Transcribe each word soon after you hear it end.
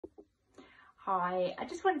Hi, I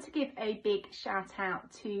just want to give a big shout out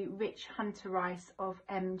to Rich Hunter-Rice of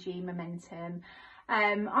MG Momentum.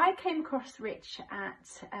 I came across Rich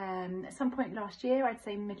at some point last year, I'd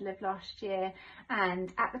say middle of last year,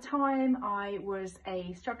 and at the time I was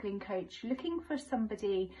a struggling coach looking for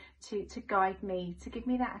somebody to guide me, to give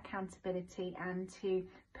me that accountability and to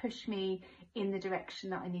push me in the direction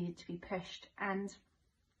that I needed to be pushed. And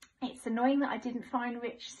it's annoying that I didn't find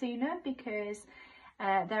Rich sooner, because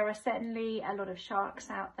there are certainly a lot of sharks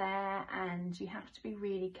out there, and you have to be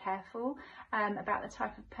really careful about the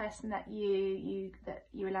type of person that you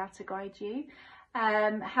allow to guide you.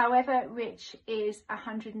 However, Rich is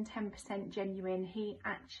 110% genuine. He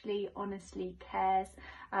actually honestly cares.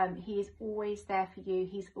 He is always there for you.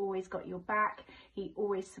 He's always got your back. He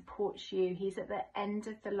always supports you. He's at the end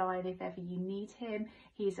of the line if ever you need him.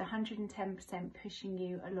 He's 110% pushing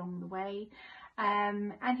you along the way.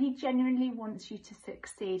 And he genuinely wants you to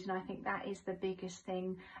succeed, and I think that is the biggest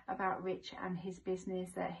thing about Rich and his business,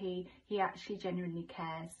 that he actually genuinely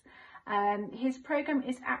cares. His program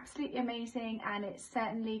is absolutely amazing, and it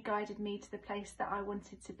certainly guided me to the place that I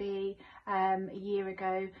wanted to be a year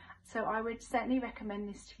ago. So I would certainly recommend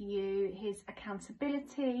this to you. His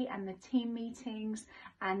accountability and the team meetings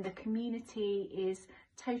and the community is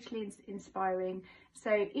totally inspiring.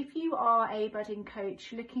 So if you are a budding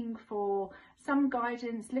coach looking for some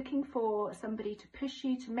guidance, looking for somebody to push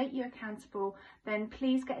you, to make you accountable, then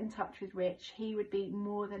please get in touch with Rich. He would be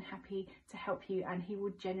more than happy to help you, and he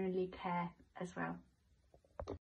would genuinely care as well.